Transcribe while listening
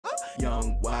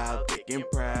Young, wild, thick and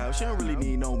proud. She don't really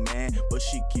need no man, but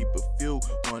she keep a few,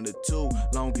 1 or 2.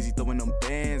 Long as he throwing them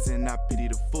bands, and I pity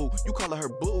the fool. You call her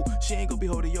boo, she ain't gonna be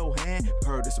holding your hand.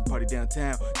 Heard it's a party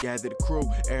downtown, gather the crew.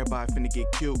 Everybody finna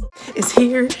get cute. It's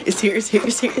here, it's here, it's here,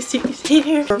 it's here, it's here, it's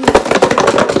here.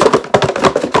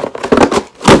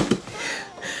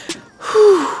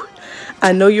 Whew.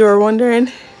 I know you are wondering,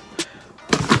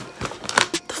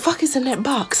 the fuck is in that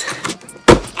box?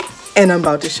 And I'm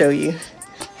about to show you.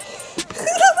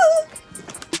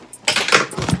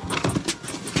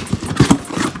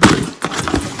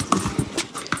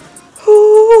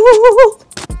 Ooh,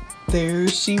 there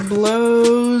she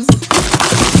blows.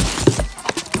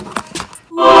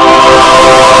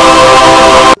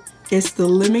 It's the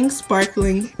Lemon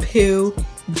Sparkling Peel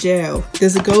Gel.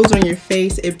 This goes on your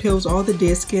face. It peels all the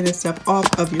dead skin and stuff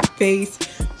off of your face.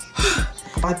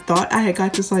 I thought I had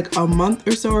got this like a month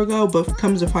or so ago, but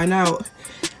comes to find out,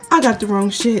 I got the wrong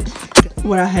shit.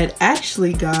 What I had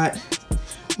actually got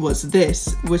was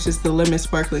this, which is the Lemon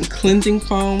Sparkling Cleansing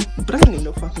Foam. But I don't need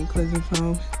no fucking cleansing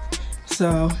foam.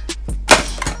 So,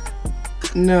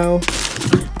 no.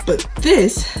 But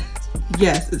this,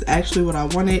 yes, is actually what I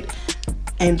wanted.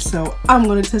 And so I'm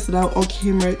gonna test it out on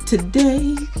camera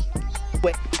today.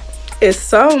 Wait, it's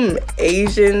some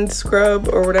Asian scrub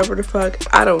or whatever the fuck.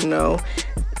 I don't know.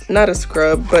 Not a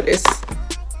scrub, but it's,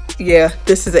 yeah,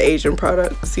 this is an Asian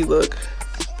product. See, look.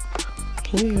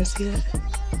 Can you even see that?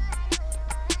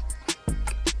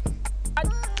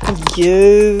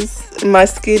 Yes, my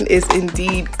skin is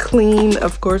indeed clean.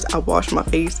 Of course, I wash my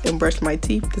face and brush my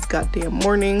teeth this goddamn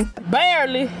morning.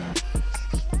 Barely.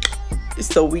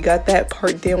 So we got that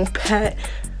part down pat.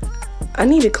 I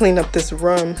need to clean up this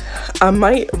room. I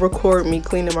might record me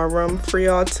cleaning my room for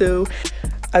y'all too.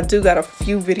 I do got a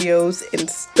few videos in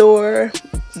store.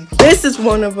 This is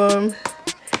one of them.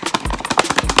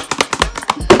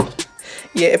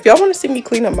 Yeah, if y'all want to see me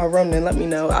clean up my room, then let me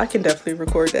know. I can definitely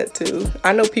record that too.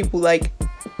 I know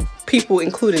people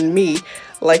including me,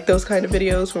 like those kind of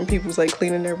videos when people's like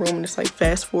cleaning their room and it's like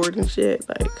fast forward and shit.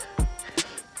 Like,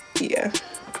 yeah.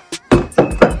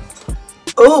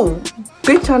 Oh,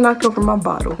 bitch, I knocked over my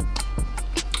bottle.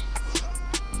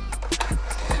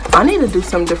 I need to do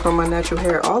something different with my natural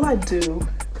hair. All I do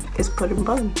is put in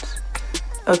buns.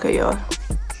 Okay, y'all.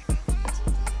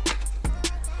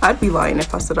 I'd be lying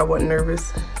if I said I wasn't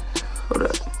nervous. Hold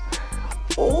up.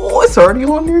 Oh, it's already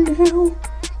on there now.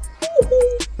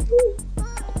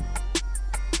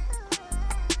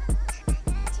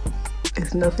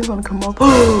 Is nothing gonna come up?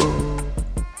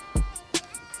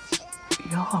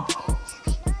 Y'all.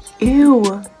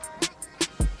 Ew.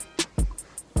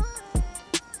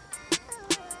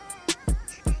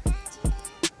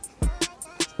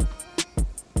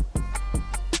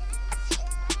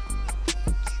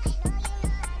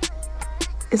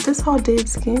 Is this all dead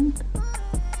skin?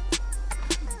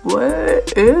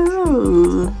 What?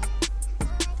 Ew.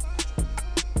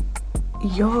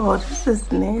 Y'all, this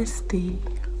is nasty.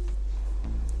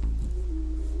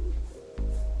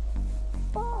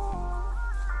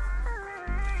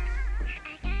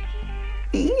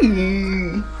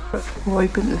 Ew.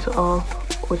 Wiping this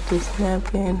off with this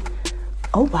napkin.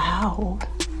 Oh, wow.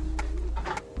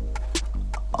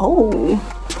 Oh.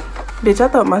 Bitch, I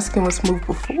thought my skin was smooth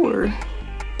before.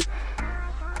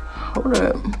 Hold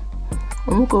up.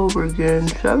 I'm gonna go over again.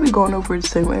 Should I be going over the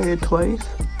same area twice?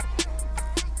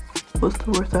 What's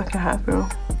the worst that can happen?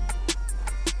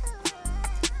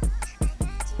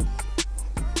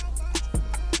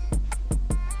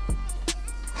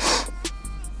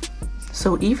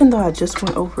 So even though I just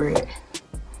went over it,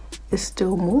 it's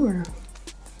still more.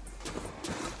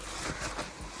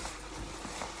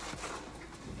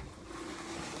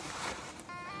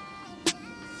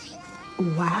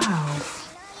 Wow.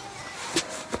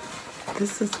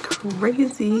 This is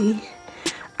crazy.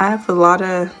 I have a lot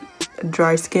of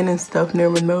dry skin and stuff near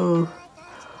my nose.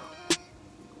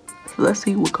 So let's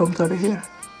see what comes out of here.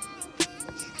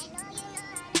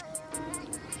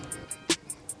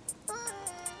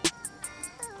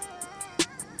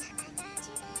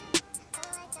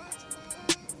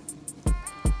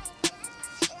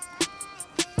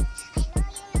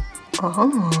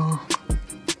 Oh.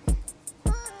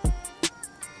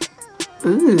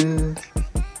 Ooh.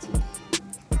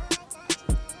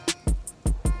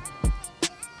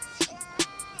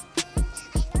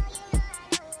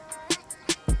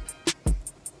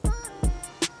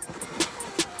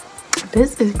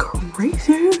 This is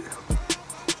crazy.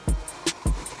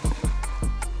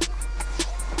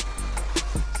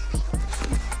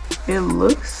 It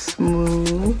looks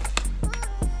smooth.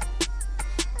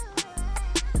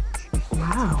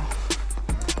 Wow.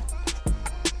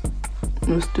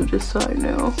 Let's do this side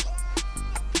now.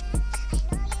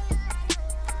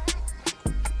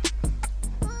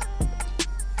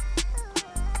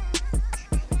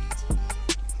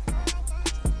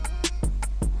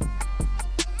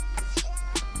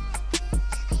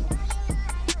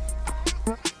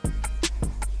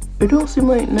 It don't seem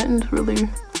like nothing's really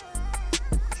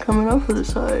coming off of the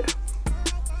side.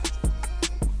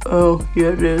 Oh,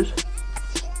 yeah, it is.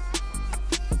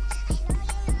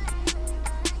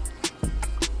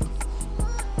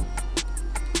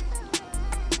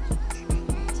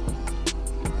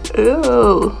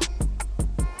 Ew.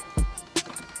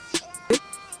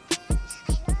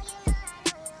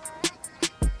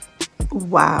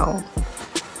 Wow.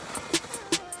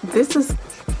 This is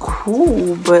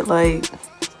cool, but like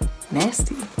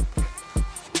nasty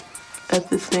at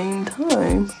the same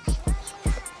time.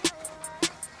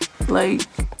 Like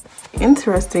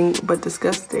interesting but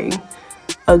disgusting.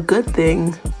 A good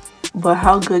thing, but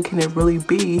how good can it really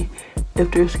be if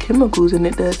there's chemicals in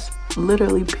it that's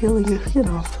literally peeling your skin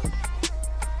off?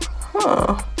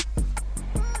 Huh.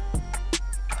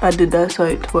 I did that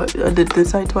side twice. I did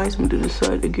this side twice. I'm gonna do this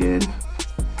side again.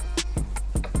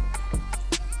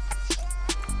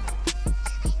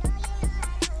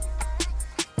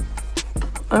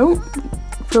 I don't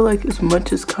feel like as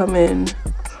much is coming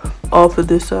off of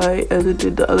this side as it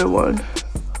did the other one.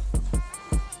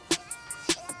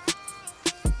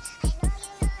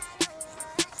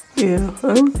 Yeah,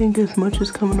 I don't think as much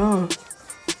is coming off.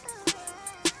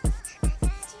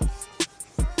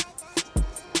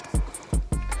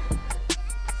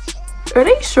 Are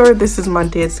they sure this is my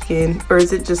dead skin, or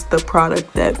is it just the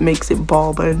product that makes it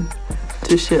balding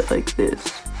to shit like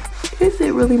this? Is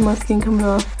it really my skin coming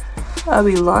off? I'd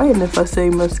be lying if I say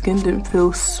my skin didn't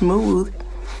feel smooth.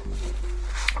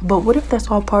 But what if that's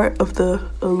all part of the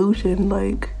illusion?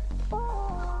 Like,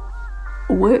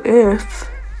 what if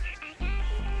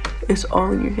it's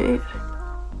all in your head?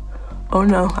 Oh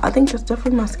no, I think that's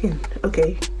definitely my skin.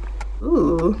 Okay.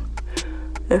 Ooh,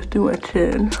 let's do my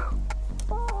chin.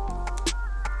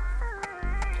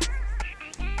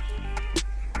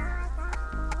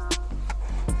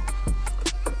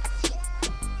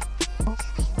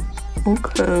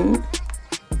 Okay.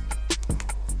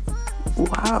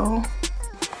 Wow.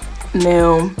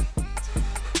 Now,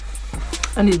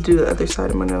 I need to do the other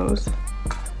side of my nose.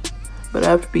 But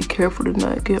I have to be careful to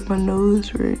not get my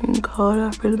nose ring caught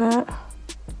after that.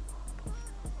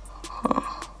 Huh.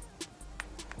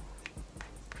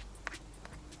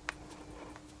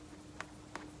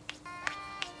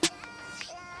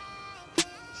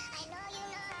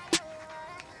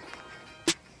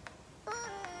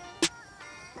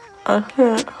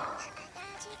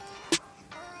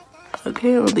 I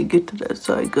can't really get to that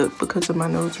side good because of my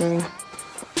nose ring.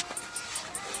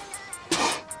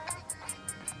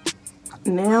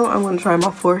 Now I'm gonna try my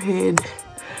forehead.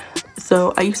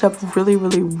 So I used to have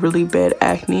really bad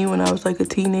acne when I was like a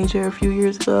teenager a few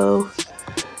years ago.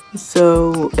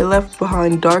 So it left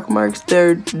behind dark marks.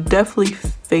 They're definitely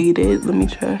faded. Let me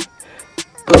try.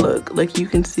 But look, like you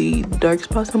can see dark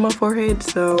spots on my forehead.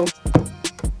 So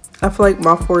I feel like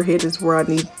my forehead is where I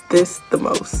need this the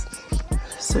most.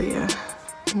 So yeah,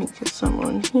 let me get some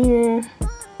on here.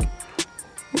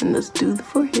 And let's do the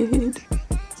forehead.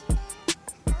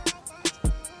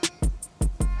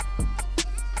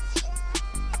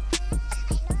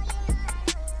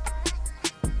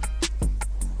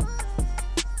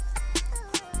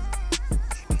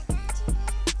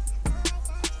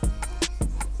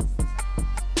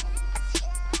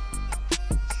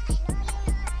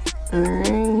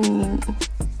 Alright.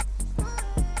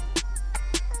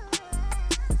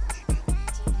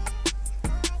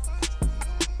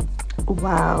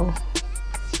 Wow.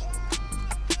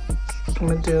 I'm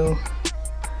gonna do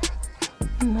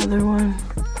another one.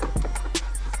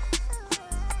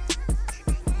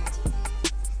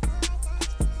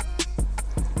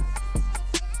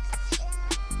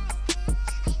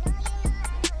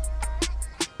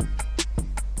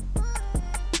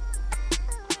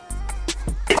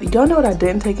 Y'all know what I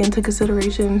didn't take into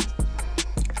consideration?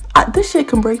 This shit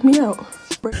can break me out.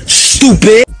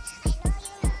 Stupid!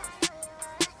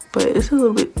 But it's a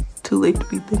little bit too late to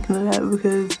be thinking of that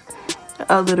because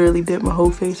I literally did my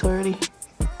whole face already.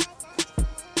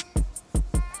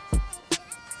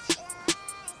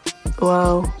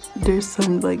 Wow, there's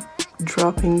some like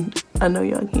dropping. I know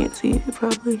y'all can't see it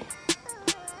probably.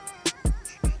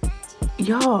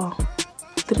 Y'all,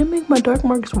 did it make my dark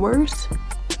marks worse?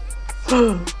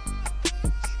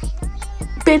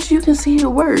 Bitch, you can see it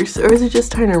worse. Or is it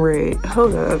just turning red?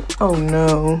 Hold up. Oh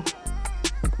no.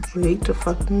 Wait a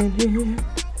fucking minute.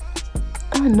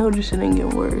 I know this shit ain't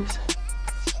getting worse.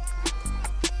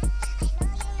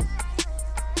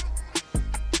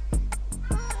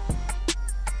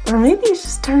 Or maybe it's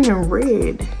just turning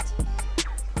red.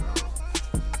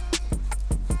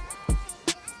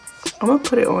 I'm gonna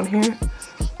put it on here,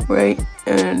 right?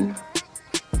 And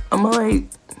I'm gonna like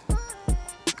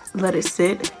let it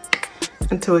sit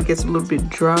until it gets a little bit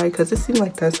dry, because it seems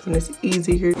like that's when it's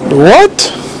easier. What?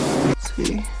 Let's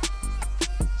see.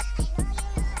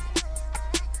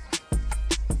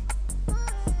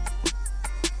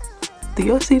 Do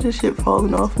y'all see the shit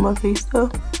falling off my face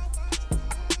though?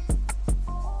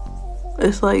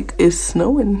 It's like it's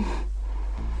snowing.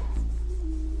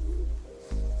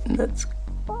 That's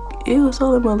ew, it's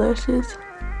all in my lashes.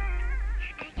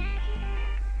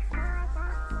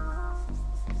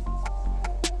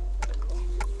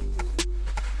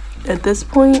 At this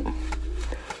point,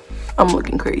 I'm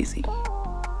looking crazy.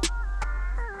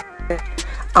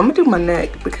 I'm gonna do my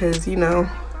neck because, you know,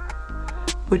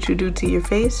 what you do to your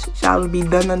face shall be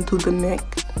done unto the neck.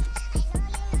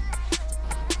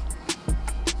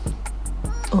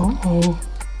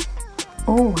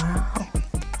 Oh wow.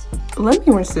 Let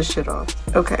me rinse this shit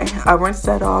off. Okay, I rinsed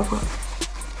that off.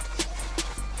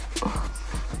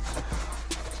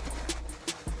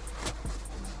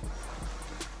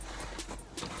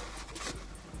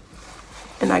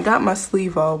 And I got my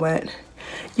sleeve all wet.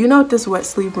 You know what this wet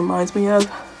sleeve reminds me of?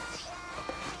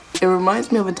 It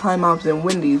reminds me of a time I was in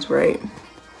Wendy's, right?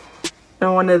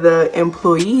 And one of the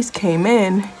employees came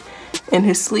in and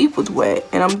his sleeve was wet.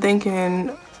 And I'm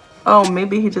thinking, oh,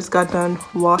 maybe he just got done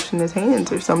washing his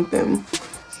hands or something.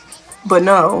 But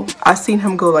no, I seen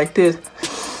him go like this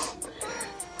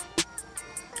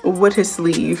with his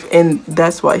sleeve, and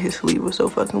that's why his sleeve was so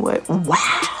fucking wet.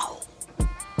 Wow.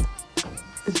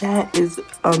 That is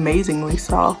amazingly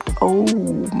soft. Oh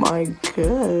my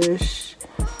gosh.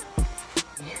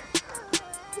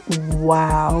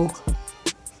 Wow.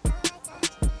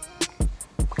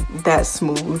 That's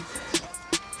smooth.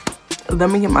 Let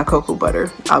me get my cocoa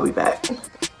butter. I'll be back.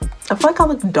 I feel like I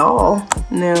look dull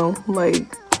now.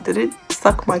 Like, did it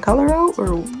suck my color out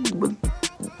or what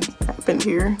happened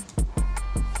here?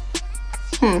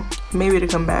 Maybe to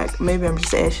come back. Maybe I'm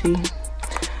just ashy.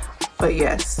 But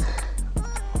yes.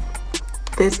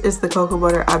 This is the cocoa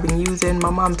butter I've been using. My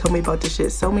mom told me about this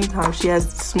shit so many times. She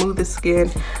has the smoothest skin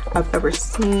I've ever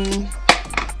seen.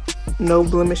 No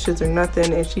blemishes or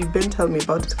nothing. And she's been telling me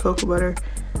about this cocoa butter.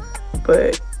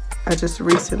 But I just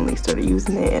recently started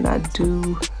using it and I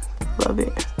do love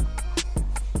it.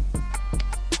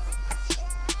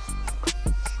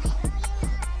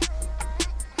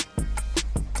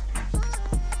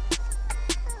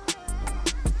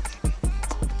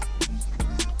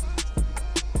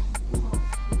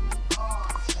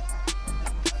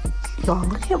 Y'all,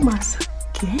 look at my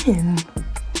skin.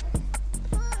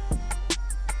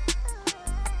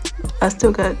 I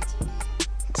still got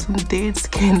some dead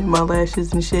skin in my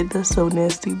lashes and shit. That's so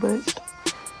nasty, but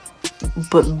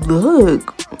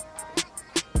look.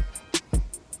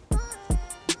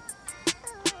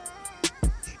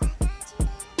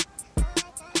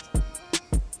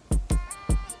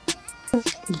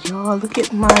 Y'all, look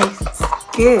at my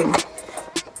skin.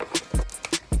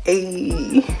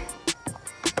 Hey.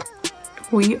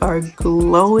 We are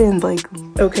glowing like.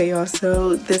 Okay, y'all,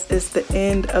 so this is the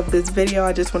end of this video.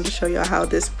 I just wanted to show y'all how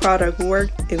this product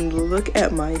worked, and look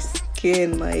at my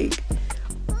skin. Like,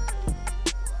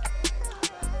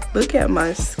 look at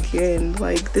my skin.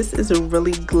 Like, this is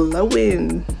really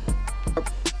glowing.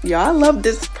 Y'all, I love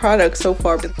this product so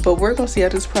far, but we're gonna see how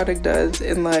this product does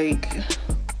in like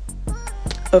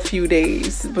a few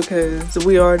days, because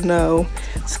we already know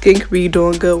skin can be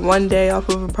doing good one day off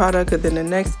of a product and then the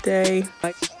next day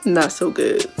not so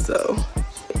good. So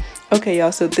okay,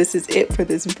 y'all, so this is it for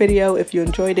this video. If you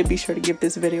enjoyed it, be sure to give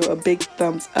this video a big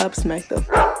thumbs up, smack the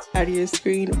out of your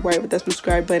screen right where that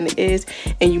subscribe button is,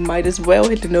 and you might as well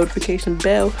hit the notification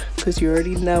bell, because you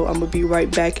already know I'm gonna be right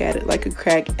back at it like a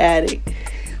crack addict.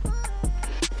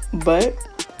 But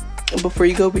before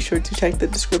you go, be sure to check the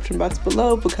description box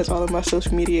below, because all of my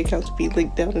social media accounts will be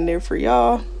linked down in there for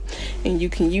y'all, and you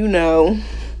can, you know,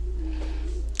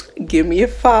 give me a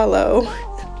follow.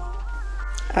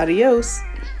 Adios.